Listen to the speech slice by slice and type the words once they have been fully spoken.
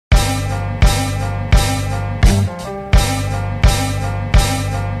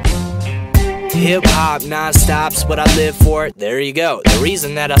Hip-hop non-stop's what I live for. There you go. The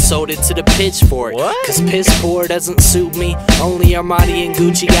reason that I sold it to the Pitchfork. Cause piss poor doesn't suit me. Only Armani and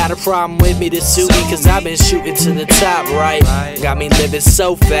Gucci got a problem with me to suit me. Cause I've been shooting to the top, right? Got me living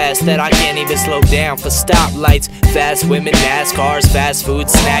so fast that I can't even slow down for stoplights. Fast women, NASCARs, fast food,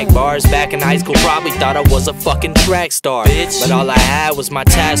 snack bars. Back in high school probably thought I was a fucking track star, but all I had was my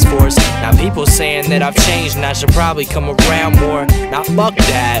task force. Now people saying that I've changed and I should probably come around more. Now fuck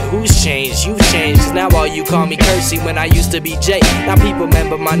that, who's changed? You've changed, cause now all you call me Curci when I used to be J. Now people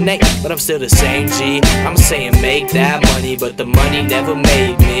remember my name, but I'm still the same G. I'm saying make that money, but the money never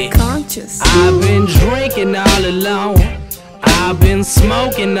made me conscious. I've been drinking all alone, I've been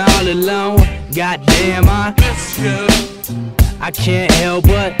smoking all alone. Goddamn, I can't help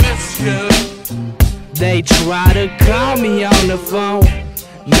but they try to call me on the phone.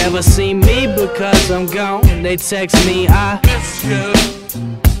 Never see me because I'm gone. They text me,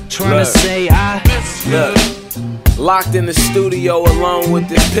 trying to say Look, locked in the studio alone with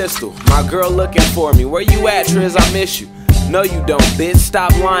this pistol. My girl looking for me. Where you at, Trizz? I miss you. No you don't, bitch.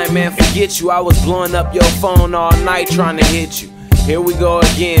 Stop lying, man. Forget you. I was blowing up your phone all night trying to hit you. Here we go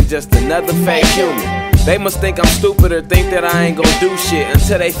again, just another fake human. They must think I'm stupid or think that I ain't gon' do shit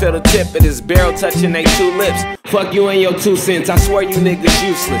until they feel the tip of this barrel touching they two lips. Fuck you and your 2 cents, I swear you niggas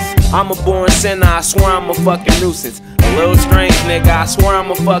useless. I'm a born sinner, I swear I'm a fucking nuisance. A little strange nigga, I swear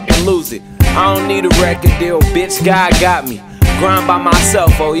I'ma fucking lose it. I don't need a record deal, bitch, God got me. Grind by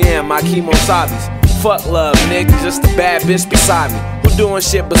myself, oh yeah, my chemosabis. Fuck love, nigga, just a bad bitch beside me. Who doing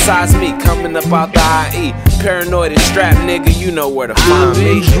shit besides me, coming up out the IE? Paranoid and strapped, nigga, you know where to find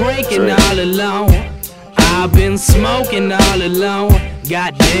me. I've been drinking all alone, I've been smoking all alone.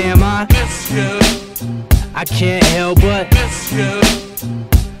 Goddamn, I can't help but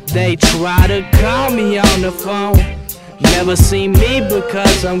they try to call me on the phone. Never see me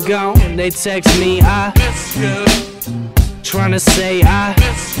because I'm gone. They text me, trying to say